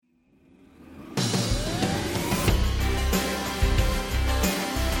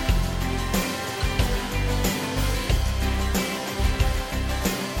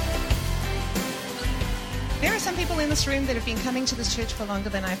in this room that have been coming to this church for longer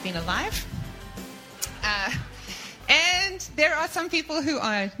than I've been alive. And there are some people who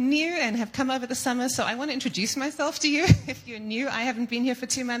are new and have come over the summer, so I want to introduce myself to you. If you're new, I haven't been here for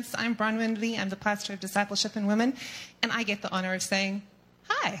 2 months. I'm Bronwyn Lee. I'm the pastor of Discipleship and Women, and I get the honor of saying,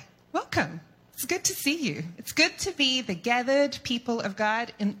 hi, welcome. It's good to see you. It's good to be the gathered people of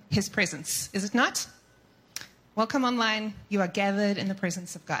God in His presence, is it not? Welcome online. You are gathered in the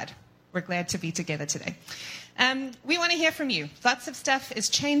presence of God. We're glad to be together today. We want to hear from you. Lots of stuff is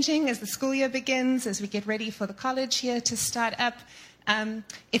changing as the school year begins, as we get ready for the college here to start up.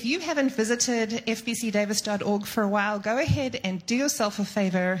 If you haven't visited fbcdavis.org for a while, go ahead and do yourself a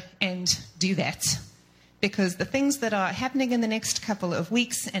favor and do that. Because the things that are happening in the next couple of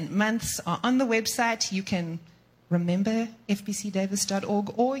weeks and months are on the website. You can remember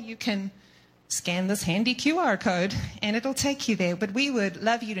fbcdavis.org, or you can scan this handy QR code and it'll take you there. But we would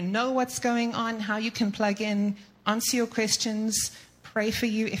love you to know what's going on, how you can plug in, answer your questions, pray for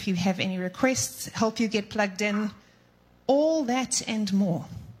you if you have any requests, help you get plugged in. All that and more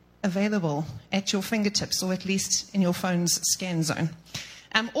available at your fingertips, or at least in your phone's scan zone.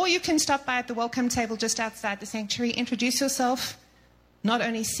 Or you can stop by at the welcome table just outside the sanctuary, introduce yourself, not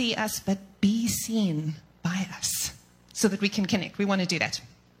only see us, but be seen by us so that we can connect. We want to do that.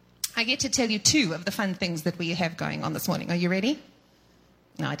 I get to tell you 2 of the fun things that we have going on this morning. Are you ready?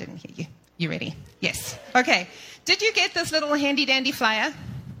 No, I didn't hear you. You ready? Yes. Okay. Did you get this little handy-dandy flyer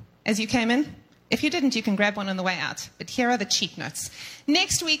as you came in? If you didn't, you can grab one on the way out. But here are the cheat notes.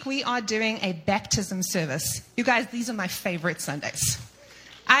 Next week, we are doing a baptism service. You guys, these are my favorite Sundays.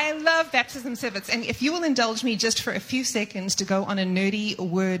 I love baptism service. And if you will indulge me just for a few seconds to go on a nerdy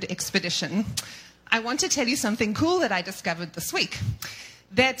word expedition, I want to tell you something cool that I discovered this week.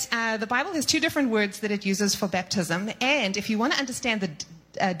 That the Bible has 2 different words that it uses for baptism. And if you want to understand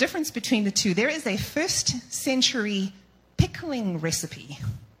the difference between the 2, there is a 1st century pickling recipe.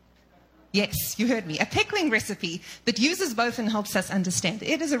 Yes, you heard me. A pickling recipe that uses both and helps us understand.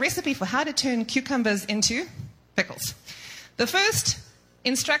 It is a recipe for how to turn cucumbers into pickles. The first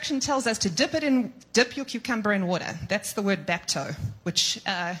instruction tells us to dip your cucumber in water. That's the word bapto, which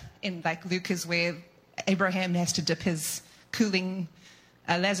in like Luke is where Abraham has to dip his cooling.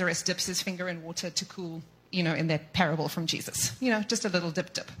 Lazarus dips his finger in water to cool, in that parable from Jesus. Just a little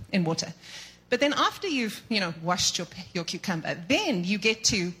dip in water. But then after you've, washed your cucumber, then you get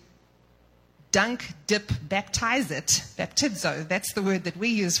to dunk, dip, baptize it, baptizo, that's the word that we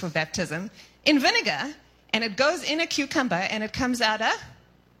use for baptism, in vinegar, and it goes in a cucumber, and it comes out a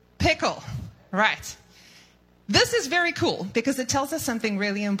pickle. Right. This is very cool because it tells us something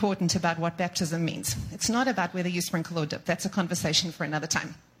really important about what baptism means. It's not about whether you sprinkle or dip. That's a conversation for another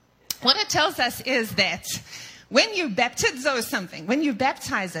time. What it tells us is that when you baptizo something, when you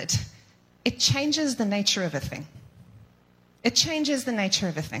baptize it, it changes the nature of a thing. It changes the nature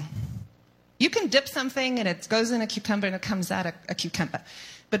of a thing. You can dip something and it goes in a cucumber and it comes out a cucumber.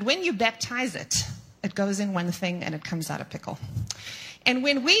 But when you baptize it, it goes in one thing and it comes out a pickle. And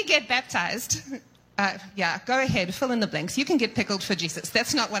when we get baptized... go ahead, fill in the blanks. You can get pickled for Jesus.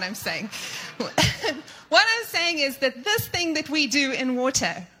 That's not what I'm saying. What I'm saying is that this thing that we do in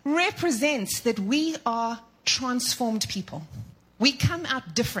water represents that we are transformed people. We come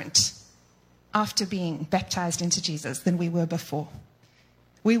out different after being baptized into Jesus than we were before.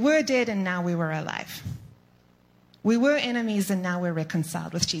 We were dead and now we were alive. We were enemies and now we're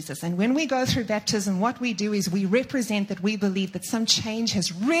reconciled with Jesus. And when we go through baptism, what we do is we represent that we believe that some change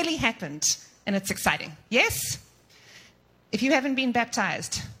has really happened. And it's exciting. Yes? If you haven't been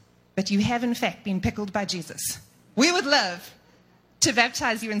baptized, but you have in fact been pickled by Jesus, we would love to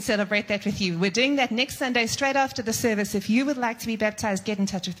baptize you and celebrate that with you. We're doing that next Sunday straight after the service. If you would like to be baptized, get in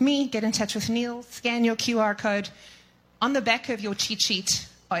touch with me, get in touch with Neil, scan your QR code. On the back of your cheat sheet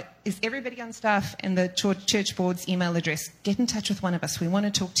is everybody on staff and the church board's email address. Get in touch with one of us. We want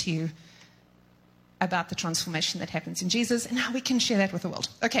to talk to you about the transformation that happens in Jesus and how we can share that with the world.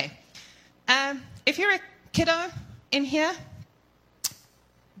 Okay. If you're a kiddo in here,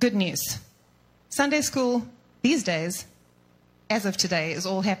 good news. Sunday school these days, as of today, is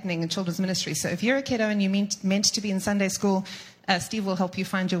all happening in children's ministry. So if you're a kiddo and you're meant to be in Sunday school, Steve will help you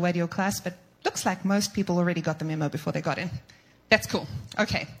find your way to your class. But looks like most people already got the memo before they got in. That's cool.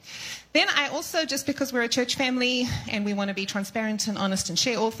 Okay. Then I also, just because we're a church family and we want to be transparent and honest and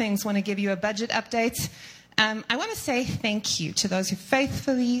share all things, want to give you a budget update. I want to say thank you to those who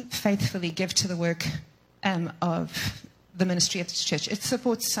faithfully give to the work of the ministry of this church. It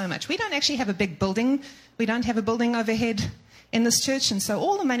supports so much. We don't actually have a big building. We don't have a building overhead in this church. And so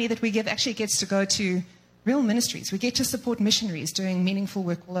all the money that we give actually gets to go to real ministries. We get to support missionaries doing meaningful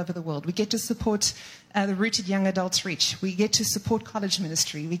work all over the world. We get to support the Rooted Young Adults Reach. We get to support college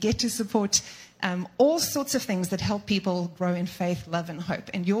ministry. We get to support all sorts of things that help people grow in faith, love, and hope.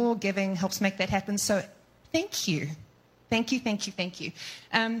 And your giving helps make that happen. So thank you. Thank you, thank you, thank you.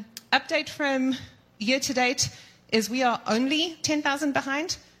 Update from year to date is we are only 10,000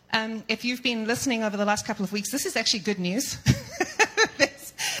 behind. If you've been listening over the last couple of weeks, this is actually good news.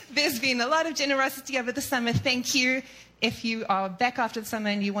 There's been a lot of generosity over the summer. Thank you. If you are back after the summer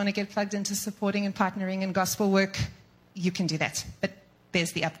and you want to get plugged into supporting and partnering in gospel work, you can do that. But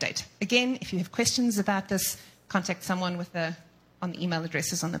there's the update. Again, if you have questions about this, contact someone on the email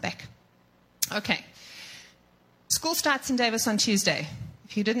addresses on the back. Okay. School starts in Davis on Tuesday.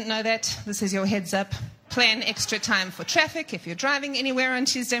 If you didn't know that, this is your heads up. Plan extra time for traffic if you're driving anywhere on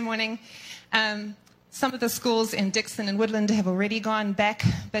Tuesday morning. Some of the schools in Dixon and Woodland have already gone back,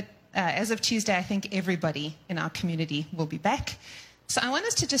 but as of Tuesday, I think everybody in our community will be back. So I want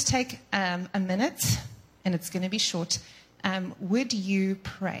us to just take a minute, and it's going to be short. Would you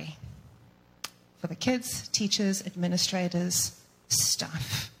pray for the kids, teachers, administrators,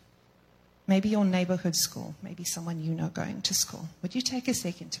 staff? Maybe your neighborhood school, maybe someone you know going to school. Would you take a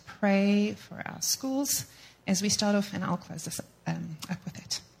second to pray for our schools as we start off, and I'll close this up with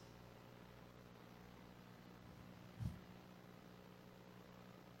it.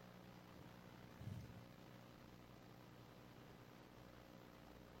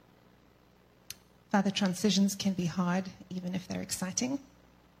 Father, transitions can be hard, even if they're exciting.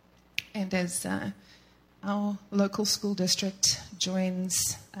 And as our local school district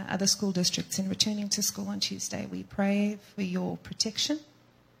joins other school districts in returning to school on Tuesday, we pray for your protection,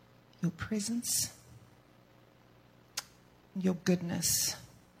 your presence, your goodness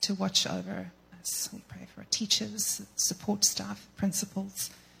to watch over us. We pray for our teachers, support staff, principals,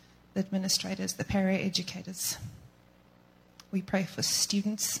 the administrators, the para-educators. We pray for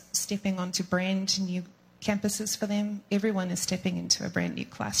students stepping onto brand new campuses for them. Everyone is stepping into a brand new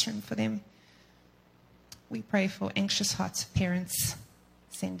classroom for them. We pray for anxious hearts of parents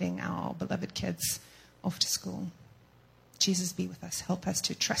sending our beloved kids off to school. Jesus, be with us. Help us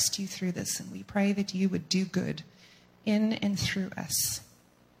to trust you through this. And we pray that you would do good in and through us,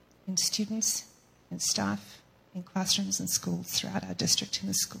 in students, in staff, in classrooms and schools throughout our district in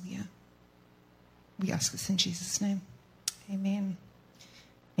this school year. We ask this in Jesus' name. Amen.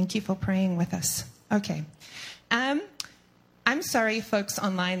 Thank you for praying with us. Okay. I'm sorry, folks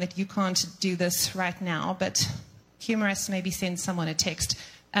online, that you can't do this right now, but humorous, maybe send someone a text.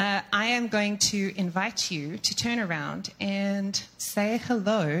 I am going to invite you to turn around and say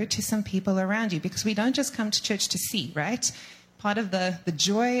hello to some people around you, because we don't just come to church to see, right? Part of the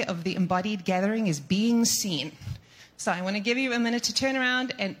joy of the embodied gathering is being seen. So I want to give you a minute to turn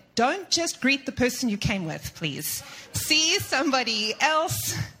around, and don't just greet the person you came with, please. See somebody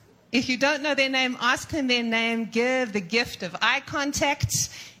else. If you don't know their name, ask them their name. Give the gift of eye contact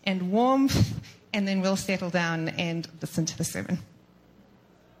and warmth, and then we'll settle down and listen to the sermon.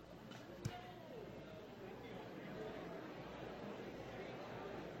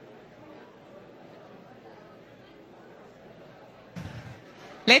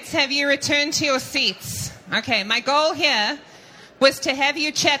 Let's have you return to your seats. Okay, my goal here was to have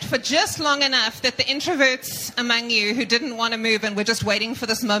you chat for just long enough that the introverts among you who didn't want to move and were just waiting for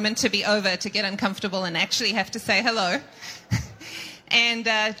this moment to be over to get uncomfortable and actually have to say hello. And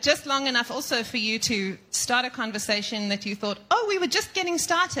just long enough also for you to start a conversation that you thought, oh, we were just getting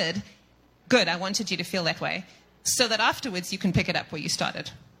started. Good, I wanted you to feel that way. So that afterwards you can pick it up where you started.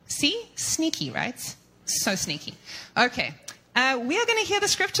 See? Sneaky, right? So sneaky. Okay. We are going to hear the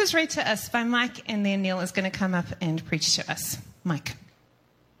scriptures read to us by Mike, and then Neil is going to come up and preach to us. Mike.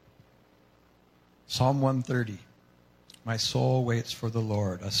 Psalm 130. My soul waits for the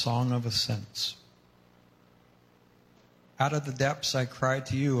Lord, a song of ascents. Out of the depths I cry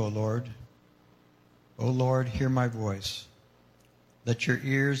to you, O Lord. O Lord, hear my voice. Let your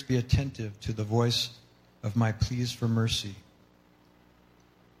ears be attentive to the voice of my pleas for mercy.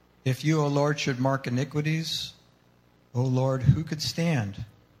 If you, O Lord, should mark iniquities, O Lord, who could stand?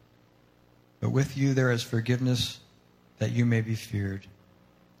 But with you there is forgiveness, that you may be feared.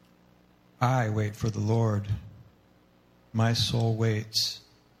 I wait for the Lord. My soul waits,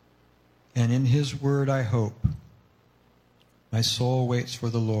 and in his word I hope. My soul waits for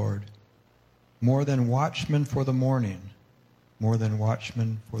the Lord, more than watchmen for the morning, more than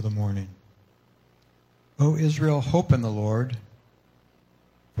watchmen for the morning. O Israel, hope in the Lord,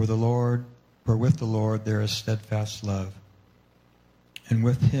 for with the Lord there is steadfast love, and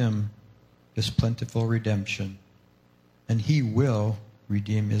with him is plentiful redemption, and he will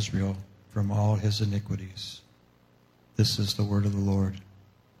redeem Israel from all his iniquities. This is the word of the Lord.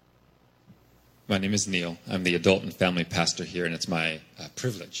 My name is Neil. I'm the adult and family pastor here, and it's my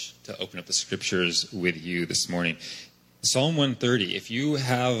privilege to open up the scriptures with you this morning. Psalm 130. If you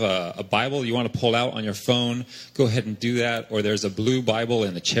have a Bible you want to pull out on your phone, go ahead and do that. Or there's a blue Bible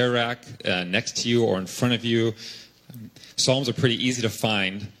in the chair rack next to you or in front of you. Psalms are pretty easy to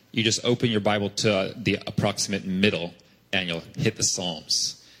find. You just open your Bible to the approximate middle, and you'll hit the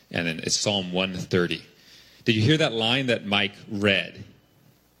Psalms. And then it's Psalm 130. Did you hear that line that Mike read?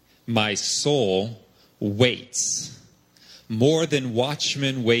 My soul waits more than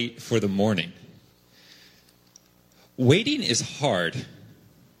watchmen wait for the morning. Waiting is hard.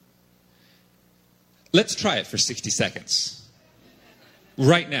 Let's try it for 60 seconds.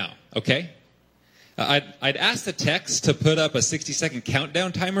 Right now, okay? I'd ask the text to put up a 60-second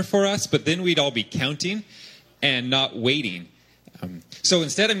countdown timer for us, but then we'd all be counting and not waiting. So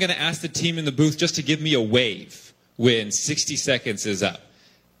instead, I'm going to ask the team in the booth just to give me a wave when 60 seconds is up.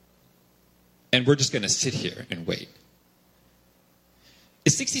 And we're just going to sit here and wait.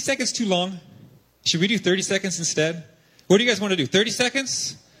 Is 60 seconds too long? Should we do 30 seconds instead? What do you guys want to do? 30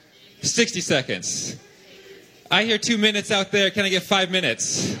 seconds? 60 seconds. I hear 2 minutes out there. Can I get 5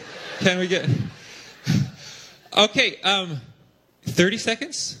 minutes? Can we get... Okay, 30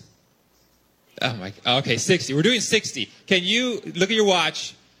 seconds? Oh my, okay, 60. We're doing 60. Can you look at your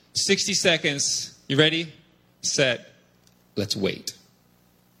watch? 60 seconds. You ready? Set. Let's wait.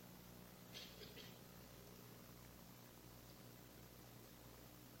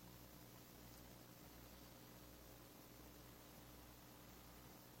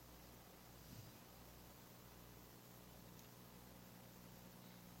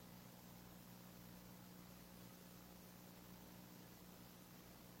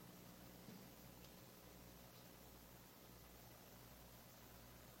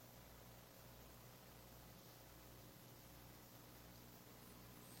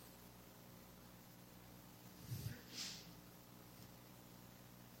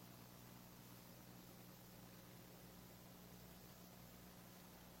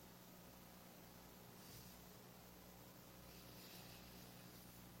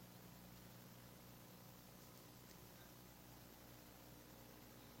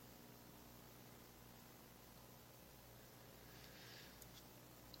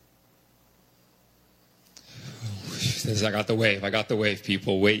 Says, I got the wave,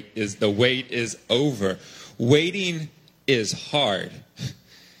 people. The wait is over. Waiting is hard.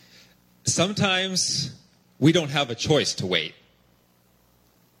 Sometimes we don't have a choice to wait.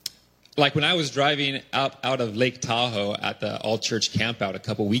 Like when I was driving out of Lake Tahoe at the all-church campout a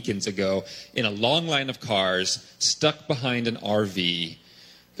couple weekends ago, in a long line of cars, stuck behind an RV,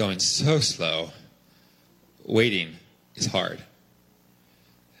 going so slow. Waiting is hard.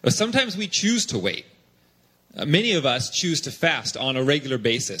 But sometimes we choose to wait. Many of us choose to fast on a regular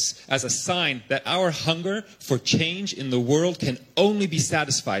basis as a sign that our hunger for change in the world can only be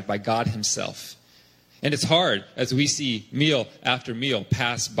satisfied by God himself. And it's hard as we see meal after meal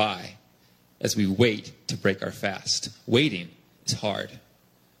pass by as we wait to break our fast. Waiting is hard.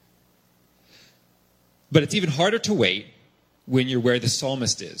 But it's even harder to wait when you're where the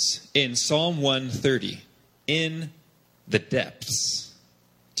psalmist is. In Psalm 130, in the depths.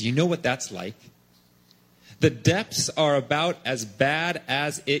 Do you know what that's like? The depths are about as bad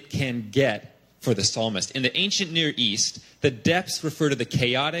as it can get for the psalmist. In the ancient Near East, the depths refer to the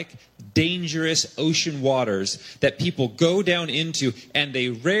chaotic, dangerous ocean waters that people go down into and they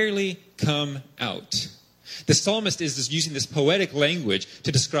rarely come out. The psalmist is just using this poetic language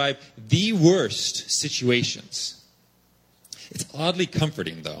to describe the worst situations. It's oddly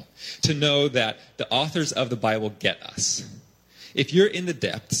comforting, though, to know that the authors of the Bible get us. If you're in the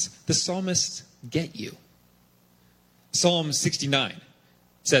depths, the psalmists get you. Psalm 69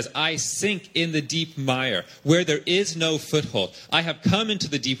 says, I sink in the deep mire, where there is no foothold. I have come into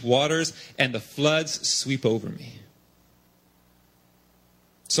the deep waters, and the floods sweep over me.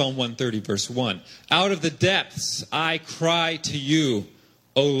 Psalm 130, verse 1. Out of the depths I cry to you,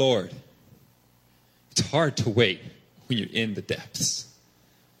 O Lord. It's hard to wait when you're in the depths.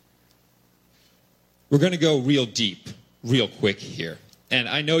 We're going to go real deep, real quick here. And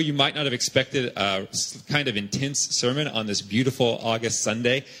I know you might not have expected a kind of intense sermon on this beautiful August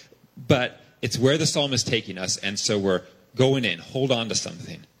Sunday, but it's where the psalm is taking us, and so we're going in. Hold on to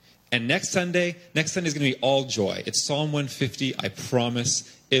something. And next Sunday is going to be all joy. It's Psalm 150. I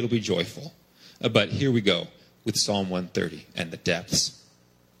promise it'll be joyful. But here we go with Psalm 130 and the depths.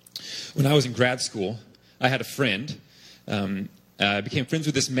 When I was in grad school, I had a friend. I became friends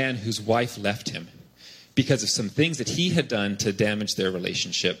with this man whose wife left him because of some things that he had done to damage their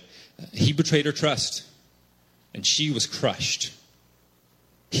relationship. He betrayed her trust, and she was crushed.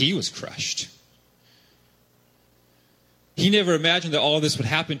 He was crushed. He never imagined that all of this would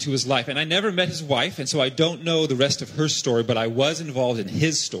happen to his life. And I never met his wife, and so I don't know the rest of her story, but I was involved in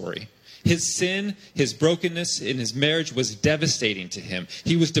his story. His sin, his brokenness in his marriage was devastating to him.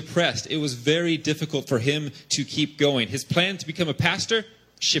 He was depressed. It was very difficult for him to keep going. His plan to become a pastor,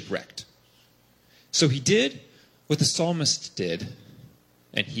 shipwrecked. So he did what the psalmist did,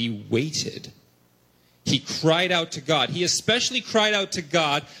 and he waited. He cried out to God. He especially cried out to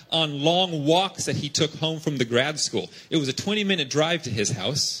God on long walks that he took home from the grad school. It was a 20-minute drive to his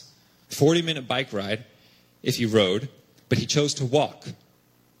house, 40-minute bike ride if he rode, but he chose to walk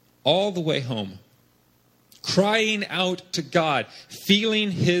all the way home, crying out to God,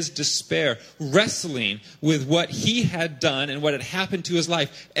 feeling his despair, wrestling with what he had done and what had happened to his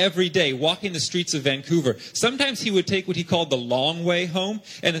life every day, walking the streets of Vancouver. Sometimes he would take what he called the long way home,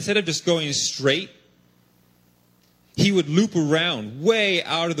 and instead of just going straight, he would loop around way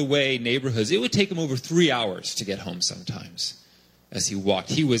out of the way neighborhoods. It would take him over 3 hours to get home sometimes as he walked.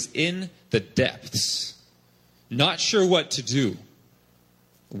 He was in the depths, not sure what to do,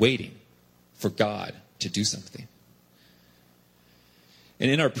 waiting for God to do something.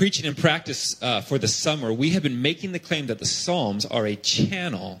 And in our preaching and practice for the summer, we have been making the claim that the Psalms are a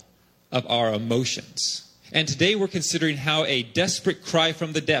channel of our emotions. And today we're considering how a desperate cry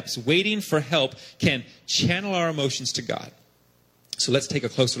from the depths, waiting for help, can channel our emotions to God. So let's take a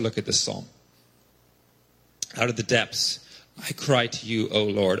closer look at this psalm. Out of the depths, I cry to you, O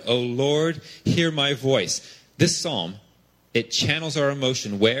Lord. O Lord, hear my voice. This psalm, it channels our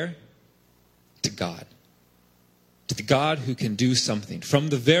emotion where? To God. To the God who can do something. From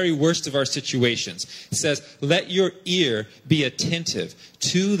the very worst of our situations. It says, let your ear be attentive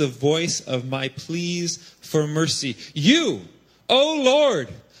to the voice of my pleas for mercy. You, O Lord,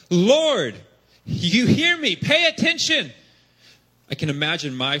 Lord, you hear me. Pay attention. I can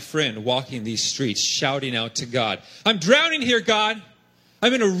imagine my friend walking these streets shouting out to God, I'm drowning here, God.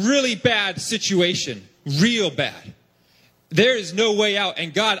 I'm in a really bad situation. Real bad. There is no way out.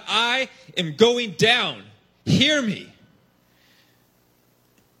 And God, I am going down. Hear me.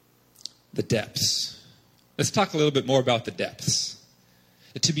 The depths. Let's talk a little bit more about the depths.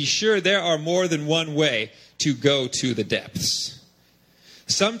 To be sure, there are more than one way to go to the depths.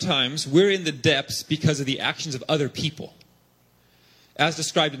 Sometimes we're in the depths because of the actions of other people. As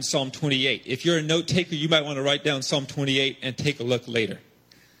described in Psalm 28. If you're a note taker, you might want to write down Psalm 28 and take a look later.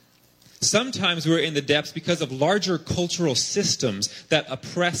 Sometimes we're in the depths because of larger cultural systems that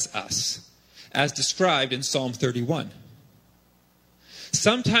oppress us, as described in Psalm 31.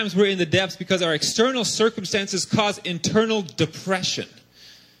 Sometimes we're in the depths because our external circumstances cause internal depression,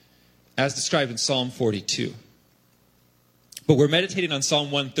 as described in Psalm 42. But we're meditating on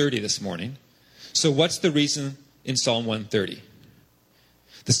Psalm 130 this morning. So what's the reason in Psalm 130?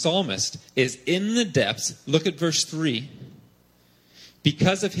 The psalmist is in the depths, look at verse 3,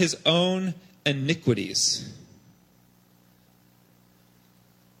 because of his own iniquities.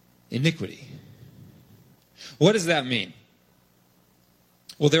 Iniquity. What does that mean?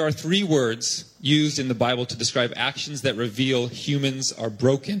 Well, there are 3 words used in the Bible to describe actions that reveal humans are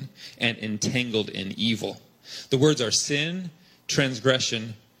broken and entangled in evil. The words are sin,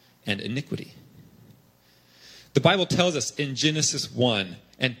 transgression, and iniquity. The Bible tells us in Genesis 1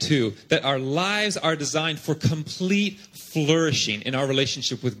 and 2 that our lives are designed for complete flourishing in our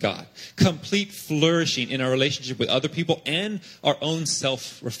relationship with God. Complete flourishing in our relationship with other people and our own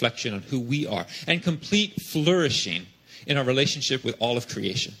self-reflection on who we are. And complete flourishing in our relationship with all of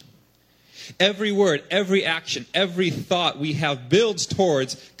creation. Every word, every action, every thought we have builds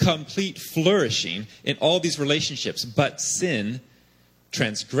towards complete flourishing in all these relationships. But sin,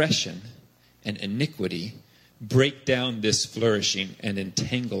 transgression, and iniquity break down this flourishing and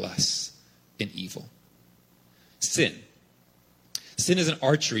entangle us in evil. Sin. Sin is an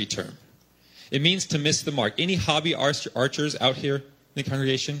archery term. It means to miss the mark. Any hobby archers out here in the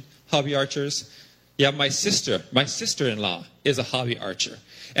congregation? Hobby archers? Yeah, my sister-in-law is a hobby archer.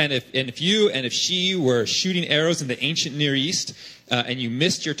 And if she were shooting arrows in the ancient Near East and you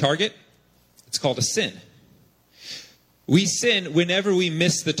missed your target, it's called a sin. We sin whenever we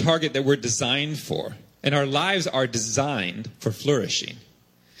miss the target that we're designed for. And our lives are designed for flourishing.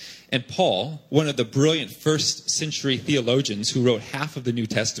 And Paul, one of the brilliant first century theologians who wrote half of the New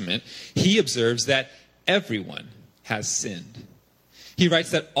Testament, he observes that everyone has sinned. He writes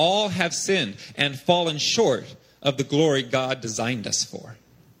that all have sinned and fallen short of the glory God designed us for.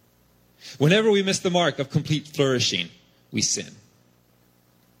 Whenever we miss the mark of complete flourishing, we sin.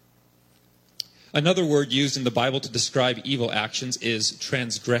 Another word used in the Bible to describe evil actions is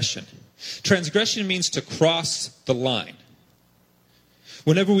transgression. Transgression means to cross the line.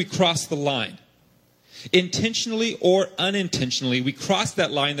 Whenever we cross the line, intentionally or unintentionally, we cross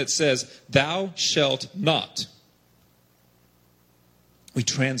that line that says, "Thou shalt not." We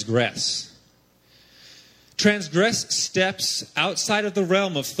transgress. Transgress steps outside of the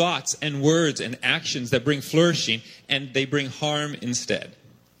realm of thoughts and words and actions that bring flourishing, and they bring harm instead.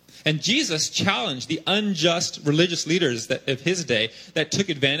 And Jesus challenged the unjust religious leaders of his day that took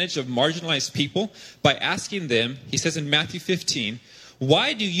advantage of marginalized people by asking them, he says in Matthew 15,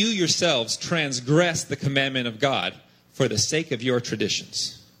 "Why do you yourselves transgress the commandment of God for the sake of your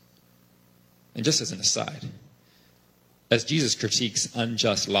traditions?" And just as an aside, as Jesus critiques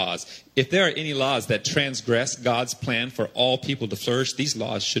unjust laws, if there are any laws that transgress God's plan for all people to flourish, these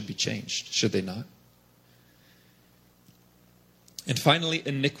laws should be changed, should they not? And finally,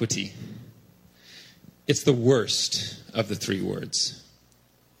 iniquity. It's the worst of the three words.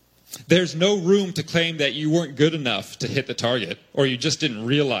 There's no room to claim that you weren't good enough to hit the target, or you just didn't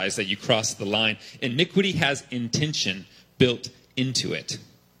realize that you crossed the line. Iniquity has intention built into it.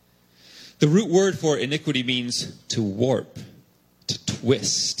 The root word for iniquity means to warp, to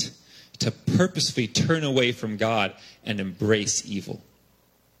twist, to purposefully turn away from God and embrace evil.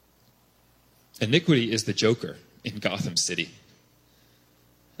 Iniquity is the Joker in Gotham City.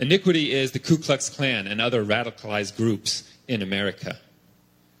 Iniquity is the Ku Klux Klan and other radicalized groups in America.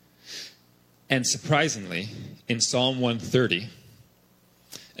 And surprisingly, in Psalm 130,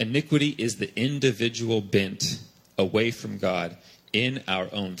 iniquity is the individual bent away from God in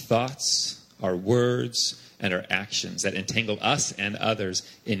our own thoughts, our words, and our actions that entangle us and others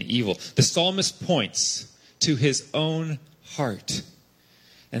in evil. The psalmist points to his own heart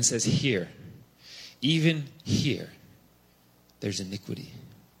and says, here, even here, there's iniquity.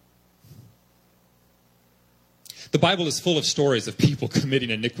 The Bible is full of stories of people committing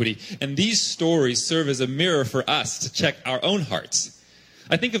iniquity, and these stories serve as a mirror for us to check our own hearts.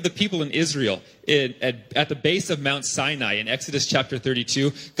 I think of the people in Israel at the base of Mount Sinai in Exodus chapter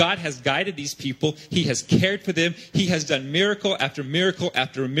 32. God has guided these people. He has cared for them. He has done miracle after miracle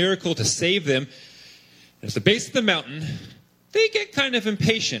after miracle to save them. And at the base of the mountain, they get kind of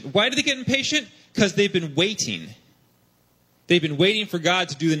impatient. Why do they get impatient? Because they've been waiting. They've been waiting for God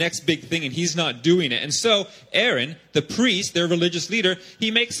to do the next big thing, and he's not doing it. And so Aaron, the priest, their religious leader,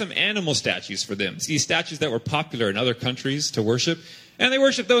 he makes some animal statues for them. These statues that were popular in other countries to worship, and they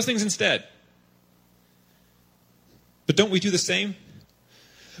worship those things instead. But don't we do the same?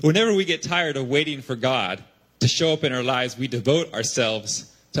 Whenever we get tired of waiting for God to show up in our lives, we devote ourselves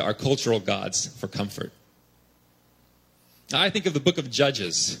to our cultural gods for comfort. Now, I think of the book of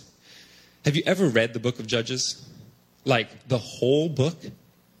Judges. Have you ever read the book of Judges? Like the whole book?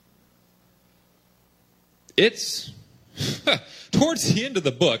 It's towards the end of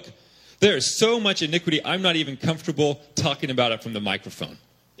the book, there is so much iniquity, I'm not even comfortable talking about it from the microphone.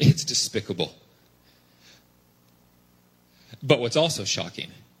 It's despicable. But what's also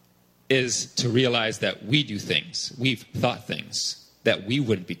shocking is to realize that we do things, we've thought things that we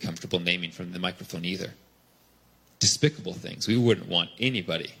wouldn't be comfortable naming from the microphone either. Despicable things we wouldn't want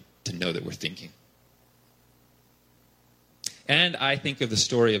anybody to know that we're thinking. And I think of the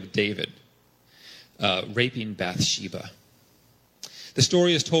story of David raping Bathsheba. The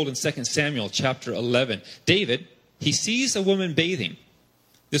story is told in 2 Samuel chapter 11. David, he sees a woman bathing.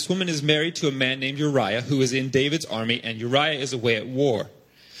 This woman is married to a man named Uriah, who is in David's army, and Uriah is away at war.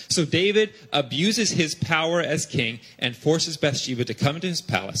 So David abuses his power as king and forces Bathsheba to come into his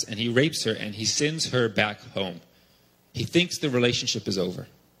palace, and he rapes her, and he sends her back home. He thinks the relationship is over.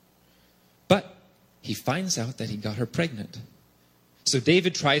 But he finds out that he got her pregnant. So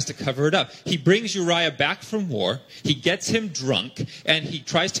David tries to cover it up. He brings Uriah back from war. He gets him drunk, and he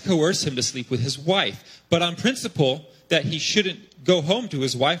tries to coerce him to sleep with his wife. But on principle that he shouldn't go home to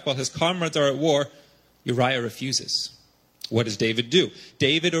his wife while his comrades are at war, Uriah refuses. What does David do?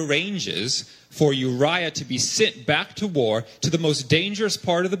 David arranges for Uriah to be sent back to war, to the most dangerous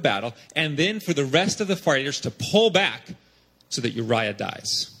part of the battle, and then for the rest of the fighters to pull back so that Uriah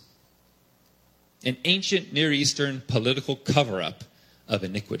dies. An ancient Near Eastern political cover-up of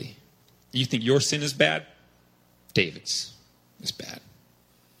iniquity. You think your sin is bad? David's is bad.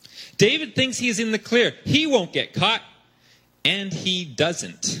 David thinks he is in the clear. He won't get caught. And he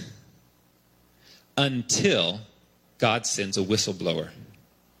doesn't. Until God sends a whistleblower.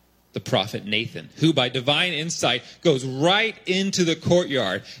 The prophet Nathan, who by divine insight goes right into the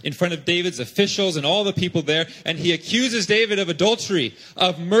courtyard in front of David's officials and all the people there, and he accuses David of adultery,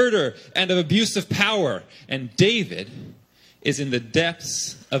 of murder, and of abuse of power. And David is in the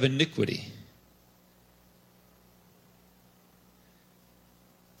depths of iniquity.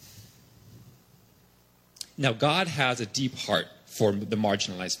 Now, God has a deep heart for the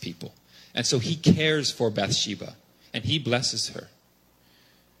marginalized people. And so he cares for Bathsheba, and he blesses her.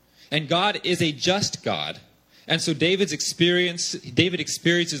 And God is a just God. And so David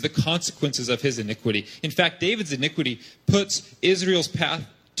experiences the consequences of his iniquity. In fact, David's iniquity puts Israel's path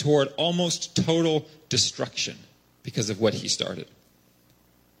toward almost total destruction because of what he started.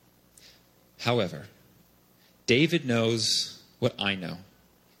 However, David knows what I know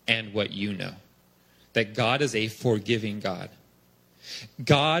and what you know, that God is a forgiving God.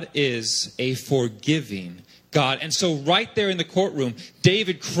 God is a forgiving God. And so right there in the courtroom,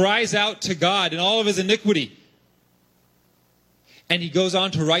 David cries out to God in all of his iniquity. And he goes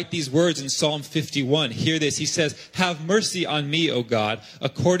on to write these words in Psalm 51. Hear this. He says, "Have mercy on me, O God,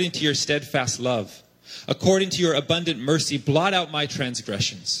 according to your steadfast love. According to your abundant mercy, blot out my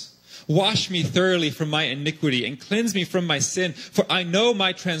transgressions. Wash me thoroughly from my iniquity and cleanse me from my sin. For I know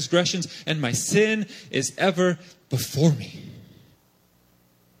my transgressions and my sin is ever before me."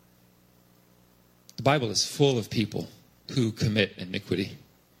 The Bible is full of people who commit iniquity.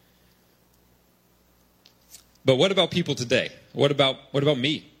 But what about people today? What about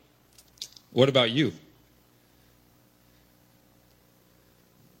me? What about you?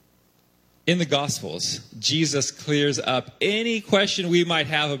 In the Gospels, Jesus clears up any question we might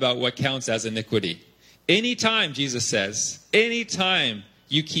have about what counts as iniquity. Anytime, Jesus says, anytime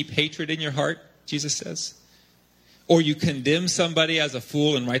you keep hatred in your heart, Jesus says, or you condemn somebody as a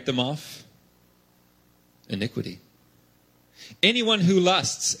fool and write them off, iniquity. Anyone who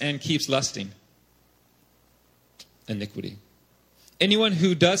lusts and keeps lusting, iniquity. Anyone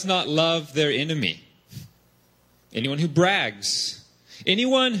who does not love their enemy, anyone who brags,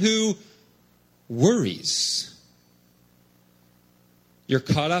 anyone who worries. You're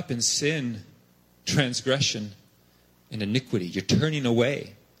caught up in sin, transgression, and iniquity. You're turning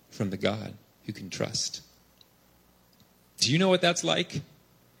away from the God you can trust. Do you know what that's like?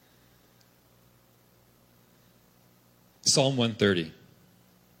 Psalm 130.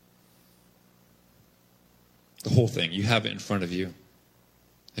 The whole thing. You have it in front of you.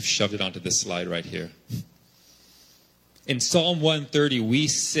 I've shoved it onto this slide right here. In Psalm 130, we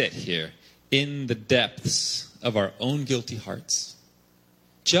sit here in the depths of our own guilty hearts,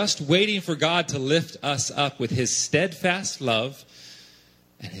 just waiting for God to lift us up with his steadfast love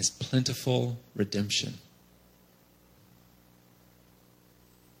and his plentiful redemption.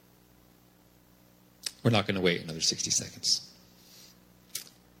 We're not going to wait another 60 seconds.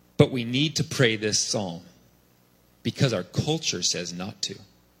 But we need to pray this psalm because our culture says not to.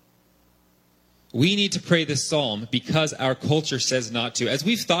 We need to pray this psalm because our culture says not to. As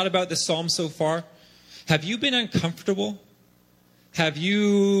we've thought about this psalm so far, have you been uncomfortable? Have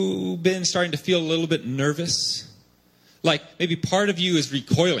you been starting to feel a little bit nervous? Like maybe part of you is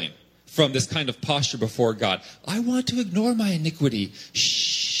recoiling from this kind of posture before God. I want to ignore my iniquity.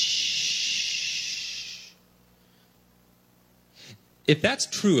 Shh. If that's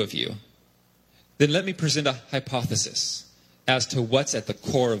true of you, then let me present a hypothesis as to what's at the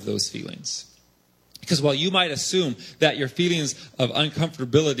core of those feelings. Because while you might assume that your feelings of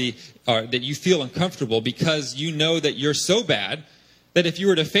uncomfortability are that you feel uncomfortable because you know that you're so bad that if you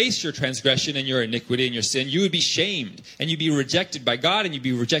were to face your transgression and your iniquity and your sin, you would be shamed and you'd be rejected by God and you'd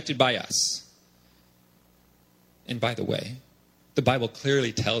be rejected by us. And by the way, the Bible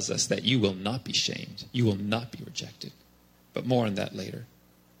clearly tells us that you will not be shamed. You will not be rejected. But more on that later.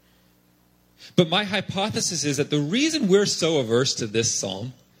 But my hypothesis is that the reason we're so averse to this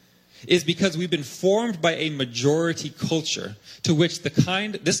psalm is because we've been formed by a majority culture to which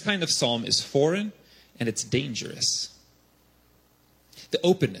this kind of psalm is foreign and it's dangerous. The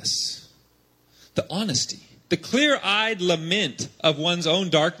openness, the honesty, the clear-eyed lament of one's own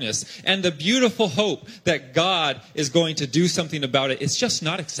darkness, and the beautiful hope that God is going to do something about it, it's just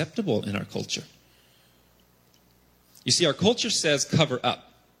not acceptable in our culture. You see, our culture says cover up.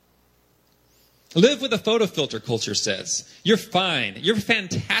 Live with a photo filter, culture says. You're fine. You're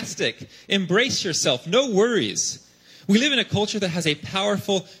fantastic. Embrace yourself. No worries. We live in a culture that has a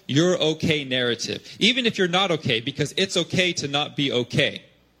powerful you're okay narrative. Even if you're not okay, because it's okay to not be okay.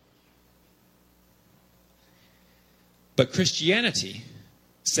 But Christianity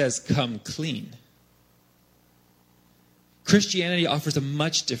says come clean. Christianity offers a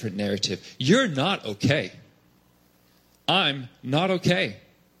much different narrative. You're not okay. I'm not okay.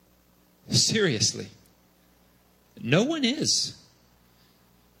 Seriously. No one is.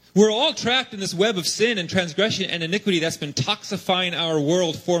 We're all trapped in this web of sin and transgression and iniquity that's been toxifying our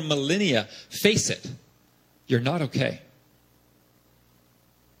world for millennia. Face it. You're not okay.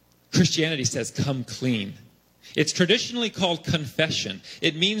 Christianity says come clean. It's traditionally called confession.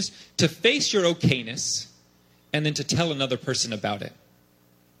 It means to face your okayness and then to tell another person about it.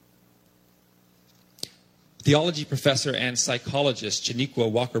 Theology professor and psychologist Janiqua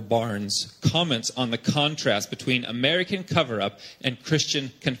Walker-Barnes comments on the contrast between American cover-up and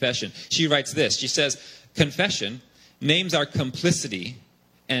Christian confession. She writes this. She says, confession names our complicity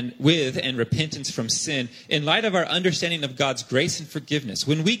and repentance from sin in light of our understanding of God's grace and forgiveness.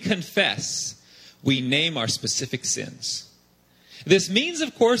 When we confess, we name our specific sins. This means,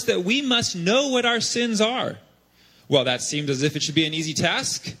 of course, that we must know what our sins are. Well, that seemed as if it should be an easy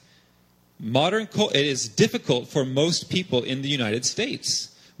task. It is difficult for most people in the United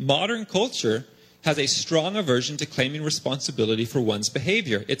States. Modern culture has a strong aversion to claiming responsibility for one's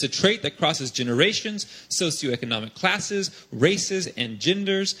behavior. It's a trait that crosses generations, socioeconomic classes, races, and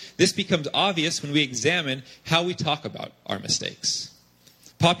genders. This becomes obvious when we examine how we talk about our mistakes.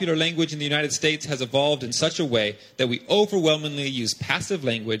 Popular language in the United States has evolved in such a way that we overwhelmingly use passive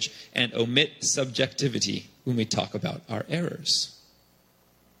language and omit subjectivity when we talk about our errors.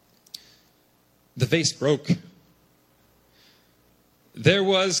 The vase broke. There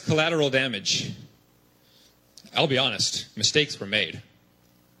was collateral damage. I'll be honest, mistakes were made.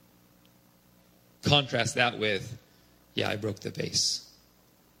 Contrast that with, yeah, I broke the vase.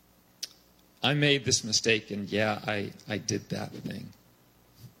 I made this mistake, and yeah, I did that thing.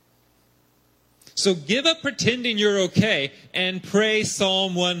 So give up pretending you're okay and pray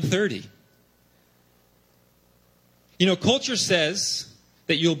Psalm 130. You know, culture says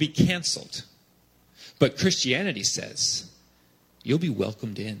that you'll be canceled. But Christianity says you'll be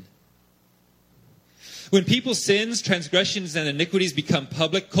welcomed in. When people's sins, transgressions, and iniquities become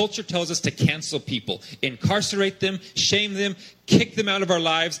public, culture tells us to cancel people, incarcerate them, shame them, kick them out of our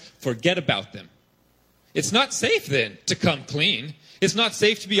lives, forget about them. It's not safe then to come clean. It's not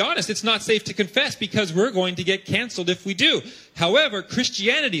safe to be honest. It's not safe to confess because we're going to get canceled if we do. However,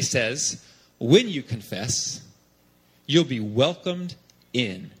 Christianity says when you confess, you'll be welcomed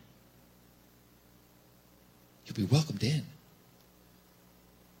in. You'll be welcomed in.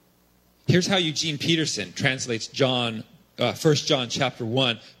 Here's how Eugene Peterson translates 1 John chapter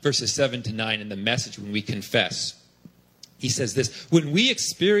 1, verses 7 to 9 in the Message when we confess. He says this, when we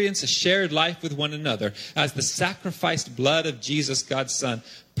experience a shared life with one another, as the sacrificed blood of Jesus, God's Son,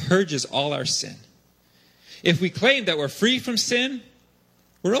 purges all our sin. If we claim that we're free from sin,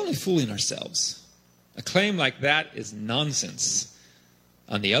 we're only fooling ourselves. A claim like that is nonsense.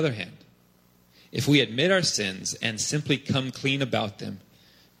 On the other hand, if we admit our sins and simply come clean about them,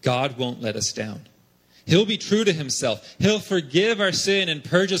 God won't let us down. He'll be true to himself. He'll forgive our sin and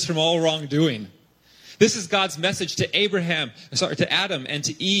purge us from all wrongdoing. This is God's message to Adam and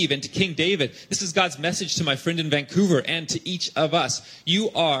to Eve and to King David. This is God's message to my friend in Vancouver and to each of us.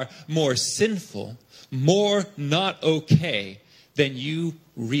 You are more sinful, more not okay than you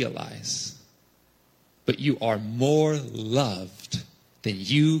realize. But you are more loved than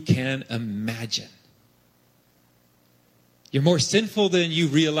you can imagine. You're more sinful than you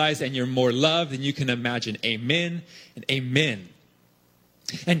realize, and you're more loved than you can imagine. Amen and amen.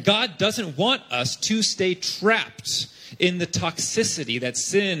 And God doesn't want us to stay trapped in the toxicity that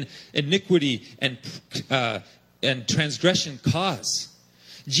sin, iniquity, and transgression cause.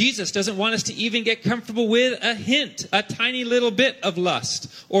 Jesus doesn't want us to even get comfortable with a hint, a tiny little bit of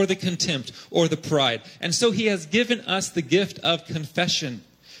lust or the contempt or the pride. And so he has given us the gift of confession.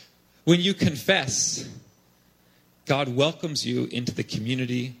 When you confess, God welcomes you into the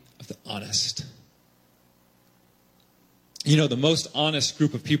community of the honest. You know, the most honest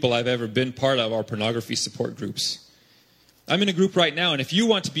group of people I've ever been part of are pornography support groups. I'm in a group right now, and if you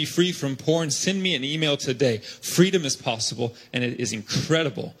want to be free from porn, send me an email today. Freedom is possible, and it is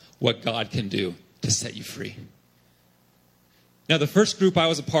incredible what God can do to set you free. Now, the first group I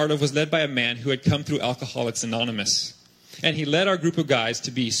was a part of was led by a man who had come through Alcoholics Anonymous. And he led our group of guys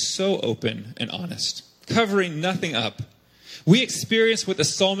to be so open and honest, covering nothing up. We experienced what the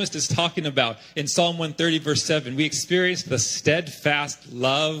psalmist is talking about in Psalm 130, verse 7. We experienced the steadfast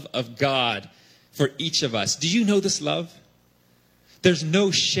love of God for each of us. Do you know this love? There's no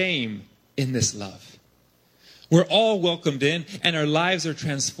shame in this love. We're all welcomed in, and our lives are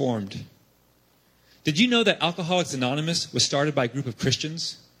transformed. Did you know that Alcoholics Anonymous was started by a group of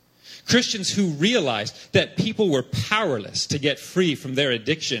Christians? Christians who realized that people were powerless to get free from their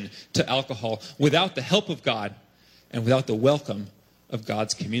addiction to alcohol without the help of God and without the welcome of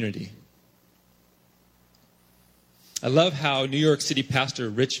God's community. I love how New York City pastor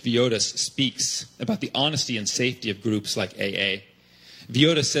Rich Viotis speaks about the honesty and safety of groups like AA.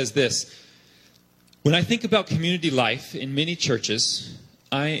 Viotis says this, when I think about community life in many churches,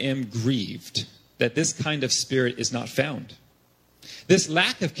 I am grieved that this kind of spirit is not found. This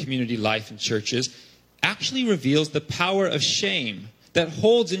lack of community life in churches actually reveals the power of shame that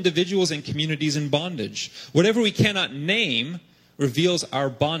holds individuals and communities in bondage. Whatever we cannot name reveals our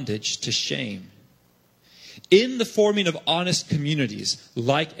bondage to shame. In the forming of honest communities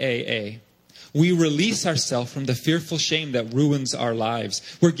like AA, we release ourselves from the fearful shame that ruins our lives.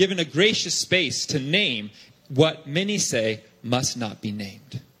 We're given a gracious space to name what many say must not be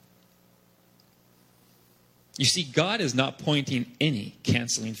named. You see, God is not pointing any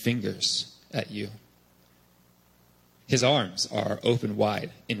canceling fingers at you. His arms are open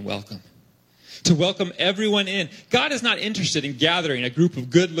wide in welcome. To welcome everyone in. God is not interested in gathering a group of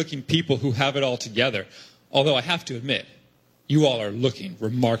good-looking people who have it all together. Although I have to admit, you all are looking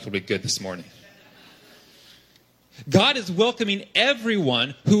remarkably good this morning. God is welcoming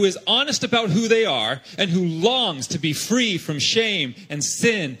everyone who is honest about who they are and who longs to be free from shame and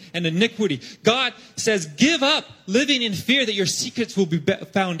sin and iniquity. God says, give up living in fear that your secrets will be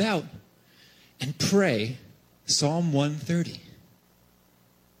found out, and pray Psalm 130.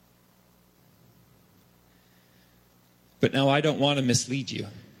 But now I don't want to mislead you.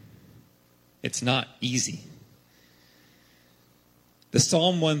 It's not easy. The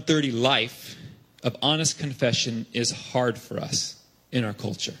Psalm 130 life of honest confession is hard for us in our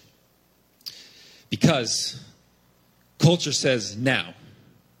culture. Because culture says now,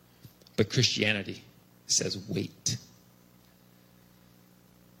 but Christianity says wait.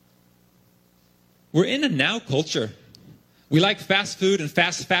 We're in a now culture. We like fast food and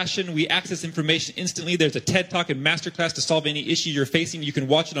fast fashion. We access information instantly. There's a TED Talk and masterclass to solve any issue you're facing. You can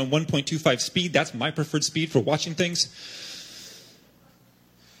watch it on 1.25 speed. That's my preferred speed for watching things.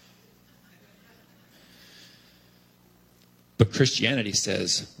 But Christianity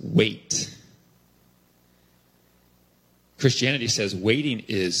says, wait. Christianity says waiting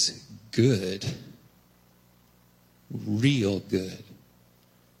is good. Real good.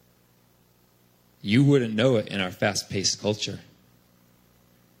 You wouldn't know it in our fast-paced culture.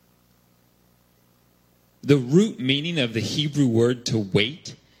 The root meaning of the Hebrew word to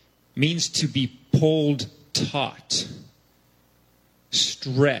wait means to be pulled taut,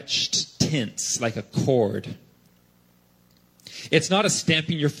 stretched, tense, like a cord. It's not a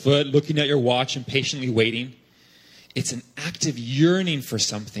stamping your foot, looking at your watch, and patiently waiting. It's an active yearning for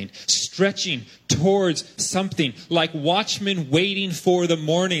something, stretching towards something, like watchmen waiting for the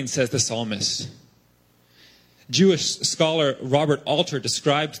morning, says the psalmist. Jewish scholar Robert Alter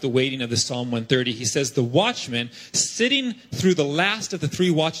described the waiting of the Psalm 130. He says, the watchman sitting through the last of the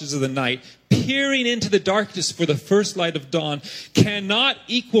 3 watches of the night, peering into the darkness for the first light of dawn, cannot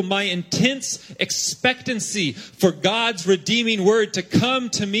equal my intense expectancy for God's redeeming word to come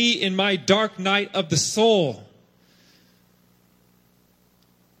to me in my dark night of the soul.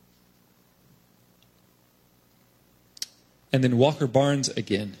 And then Walker Barnes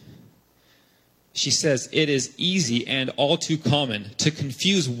again. She says, it is easy and all too common to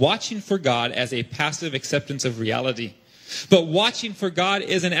confuse watching for God as a passive acceptance of reality. But watching for God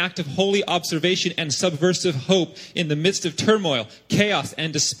is an act of holy observation and subversive hope in the midst of turmoil, chaos,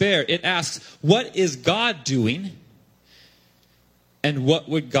 and despair. It asks, what is God doing? And what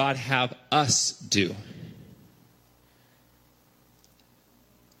would God have us do?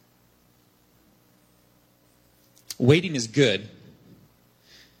 Waiting is good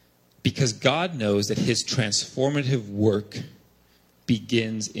because God knows that his transformative work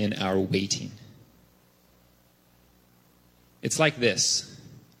begins in our waiting. It's like this.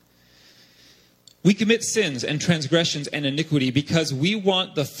 We commit sins and transgressions and iniquity because we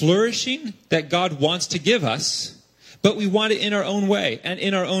want the flourishing that God wants to give us, but we want it in our own way and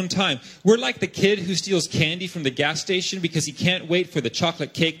in our own time. We're like the kid who steals candy from the gas station because he can't wait for the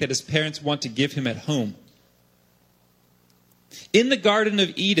chocolate cake that his parents want to give him at home. In the Garden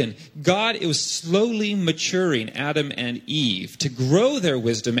of Eden, God was slowly maturing Adam and Eve to grow their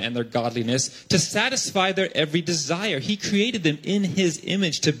wisdom and their godliness, to satisfy their every desire. He created them in his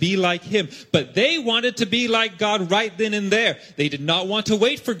image to be like him. But they wanted to be like God right then and there. They did not want to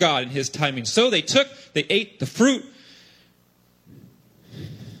wait for God in his timing. So they ate the fruit.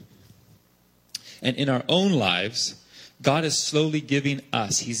 And in our own lives, God is slowly giving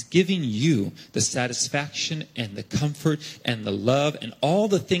us, he's giving you the satisfaction and the comfort and the love and all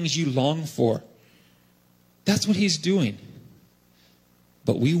the things you long for. That's what he's doing.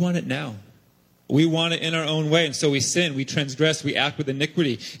 But we want it now. We want it in our own way. And so we sin, we transgress, we act with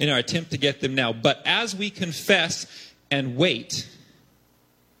iniquity in our attempt to get them now. But as we confess and wait,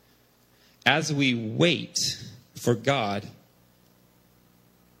 as we wait for God,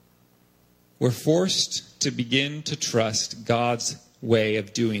 we're forced to begin to trust God's way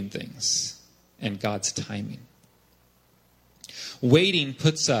of doing things and God's timing. Waiting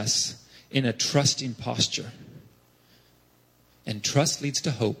puts us in a trusting posture. And trust leads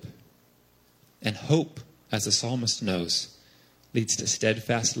to hope. And hope, as the psalmist knows, leads to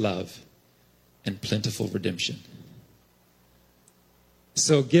steadfast love and plentiful redemption.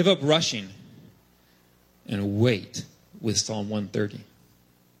 So give up rushing and wait with Psalm 130.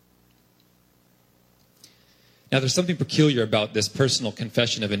 Now, there's something peculiar about this personal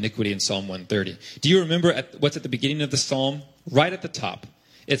confession of iniquity in Psalm 130. Do you remember what's at the beginning of the psalm? Right at the top.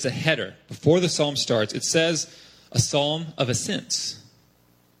 It's a header. Before the psalm starts, it says, a psalm of ascents.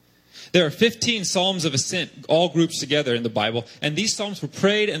 There are 15 psalms of ascent, all grouped together in the Bible. And these psalms were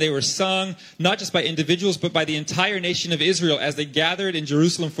prayed and they were sung not just by individuals, but by the entire nation of Israel as they gathered in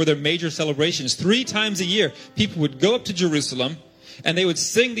Jerusalem for their major celebrations. 3 times a year, people would go up to Jerusalem and they would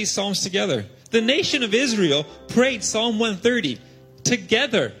sing these psalms together. The nation of Israel prayed Psalm 130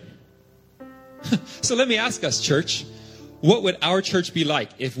 together. So let me ask us, church, what would our church be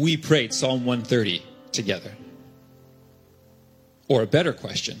like if we prayed Psalm 130 together? Or a better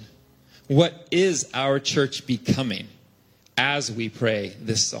question, what is our church becoming as we pray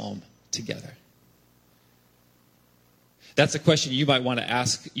this psalm together? That's a question you might want to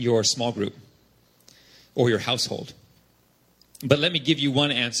ask your small group or your household. But let me give you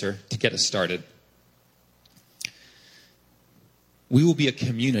one answer to get us started. We will be a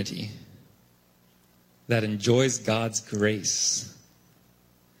community that enjoys God's grace.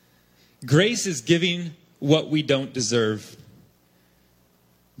 Grace is giving what we don't deserve.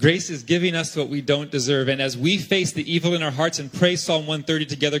 Grace is giving us what we don't deserve. And as we face the evil in our hearts and pray Psalm 130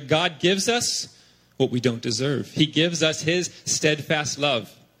 together, God gives us what we don't deserve. He gives us his steadfast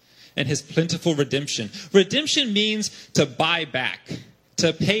love and his plentiful redemption. Redemption means to buy back,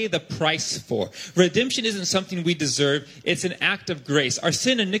 to pay the price for. Redemption isn't something we deserve. It's an act of grace. Our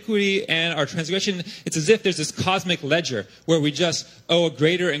sin, iniquity, and our transgression, it's as if there's this cosmic ledger where we just owe a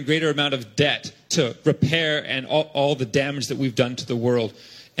greater and greater amount of debt to repair and all the damage that we've done to the world.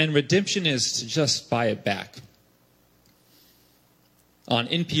 And redemption is to just buy it back. On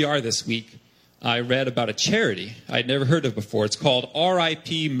NPR this week, I read about a charity I'd never heard of before. It's called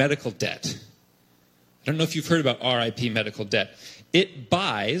RIP Medical Debt. I don't know if you've heard about RIP Medical Debt. It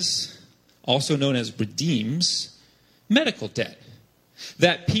buys, also known as redeems, medical debt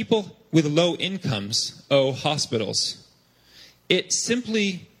that people with low incomes owe hospitals. It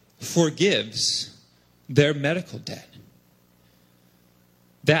simply forgives their medical debt.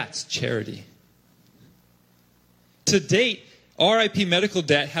 That's charity. To date, RIP Medical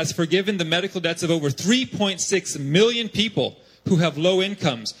Debt has forgiven the medical debts of over 3.6 million people who have low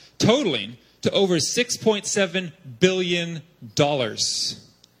incomes, totaling to over $6.7 billion. The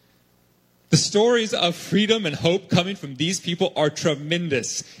stories of freedom and hope coming from these people are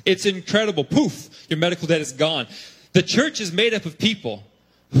tremendous. It's incredible. Poof, your medical debt is gone. The church is made up of people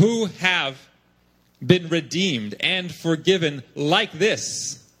who have been redeemed and forgiven like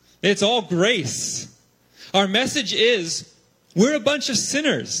this. It's all grace. Our message is, we're a bunch of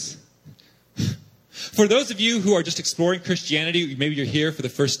sinners. For those of you who are just exploring Christianity, maybe you're here for the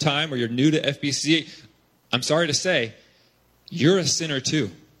first time or you're new to FBC, I'm sorry to say, you're a sinner too.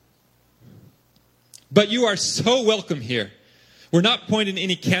 But you are so welcome here. We're not pointing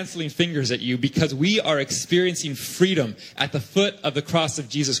any canceling fingers at you because we are experiencing freedom at the foot of the cross of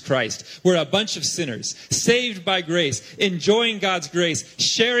Jesus Christ. We're a bunch of sinners, saved by grace, enjoying God's grace,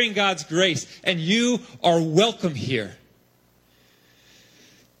 sharing God's grace, and you are welcome here.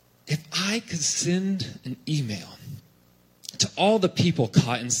 If I could send an email to all the people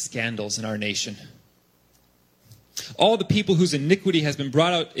caught in scandals in our nation, all the people whose iniquity has been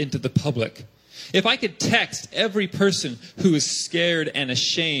brought out into the public, if I could text every person who is scared and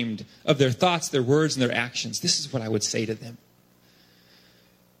ashamed of their thoughts, their words, and their actions, this is what I would say to them.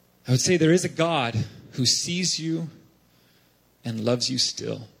 I would say there is a God who sees you and loves you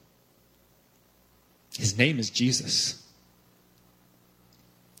still. His name is Jesus.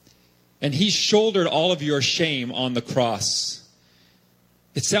 And he shouldered all of your shame on the cross.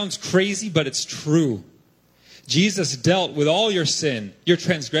 It sounds crazy, but it's true. Jesus dealt with all your sin, your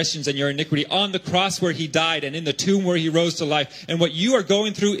transgressions, and your iniquity on the cross where he died and in the tomb where he rose to life. And what you are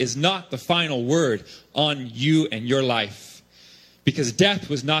going through is not the final word on you and your life. Because death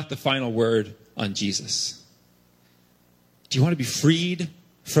was not the final word on Jesus. Do you want to be freed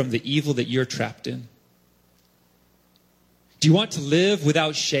from the evil that you're trapped in? Do you want to live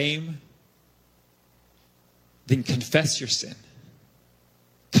without shame? Then confess your sin.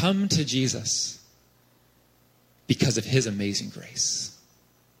 Come to Jesus. Because of his amazing grace.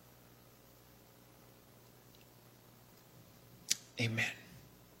 Amen.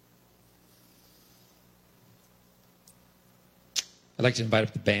 I'd like to invite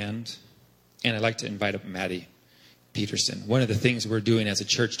up the band. And I'd like to invite up Maddie Peterson. One of the things we're doing as a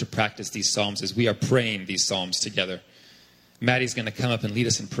church to practice these psalms is we are praying these psalms together. Maddie's going to come up and lead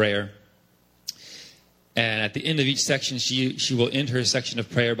us in prayer. And at the end of each section, she will end her section of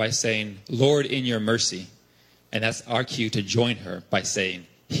prayer by saying, Lord, in your mercy. And that's our cue to join her by saying,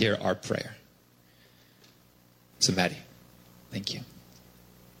 hear our prayer. So Maddie, thank you.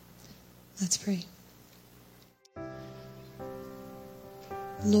 Let's pray.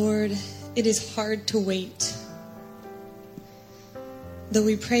 Lord, it is hard to wait. Though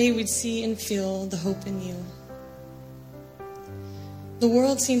we pray we'd see and feel the hope in you. The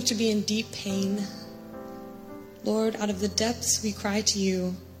world seems to be in deep pain. Lord, out of the depths we cry to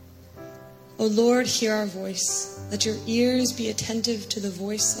you. O Lord, hear our voice. Let your ears be attentive to the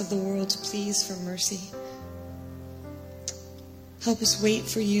voice of the world's pleas for mercy. Help us wait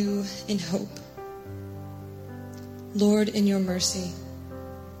for you in hope. Lord, in your mercy.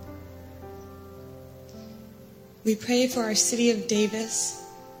 We pray for our city of Davis,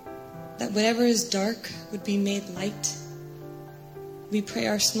 that whatever is dark would be made light. We pray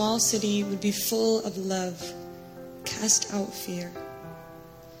our small city would be full of love, cast out fear.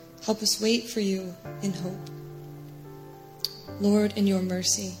 Help us wait for you in hope. Lord, in your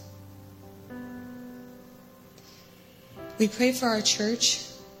mercy. We pray for our church,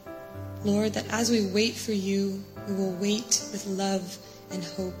 Lord, that as we wait for you, we will wait with love and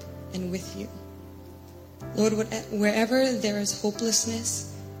hope and with you. Lord, wherever there is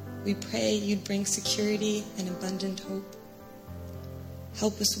hopelessness, we pray you'd bring security and abundant hope.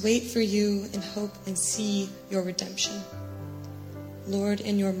 Help us wait for you in hope and see your redemption. Lord,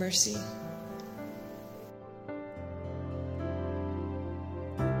 in your mercy.